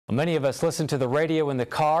Well, many of us listen to the radio in the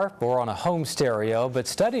car or on a home stereo, but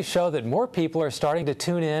studies show that more people are starting to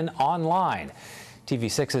tune in online.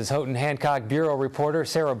 TV6's Houghton Hancock Bureau reporter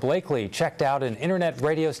Sarah Blakely checked out an internet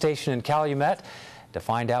radio station in Calumet to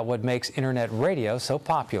find out what makes internet radio so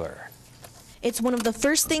popular. It's one of the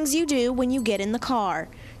first things you do when you get in the car.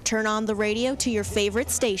 Turn on the radio to your favorite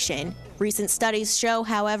station. Recent studies show,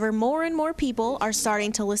 however, more and more people are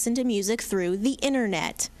starting to listen to music through the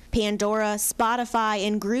internet. Pandora, Spotify,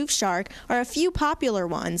 and Groove Shark are a few popular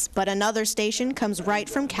ones, but another station comes right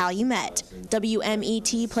from Calumet.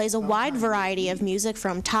 WMET plays a wide variety of music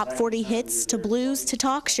from top 40 hits to blues to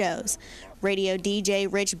talk shows. Radio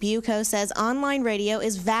DJ Rich Bucco says online radio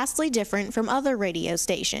is vastly different from other radio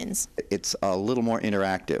stations. It's a little more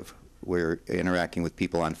interactive. We're interacting with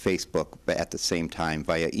people on Facebook, but at the same time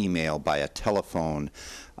via email, via telephone.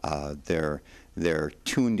 They're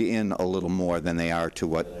tuned in a little more than they are to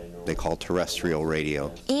what they call terrestrial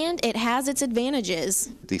radio. And it has its advantages.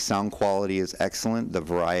 The sound quality is excellent. The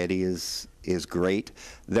variety is great.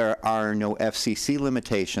 There are no FCC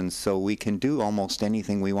limitations, so we can do almost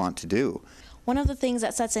anything we want to do. One of the things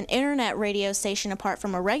that sets an internet radio station apart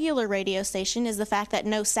from a regular radio station is the fact that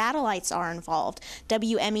no satellites are involved.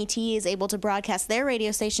 WMET is able to broadcast their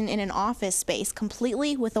radio station in an office space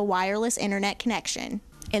completely with a wireless internet connection.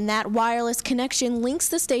 And that wireless connection links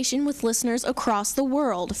the station with listeners across the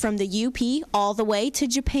world, from the UP all the way to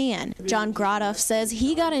Japan. John Grodoff says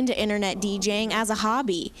he got into internet DJing as a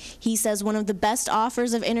hobby. He says one of the best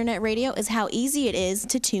offers of internet radio is how easy it is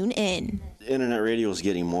to tune in. Internet radio is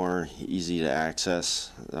getting more easy to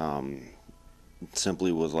access.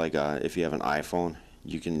 Simply with if you have an iPhone,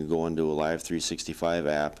 you can go into a Live 365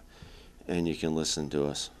 app and you can listen to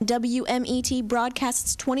us. WMET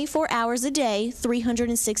broadcasts 24 hours a day,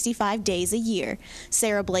 365 days a year.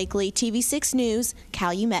 Sarah Blakely, TV6 News,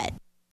 Calumet.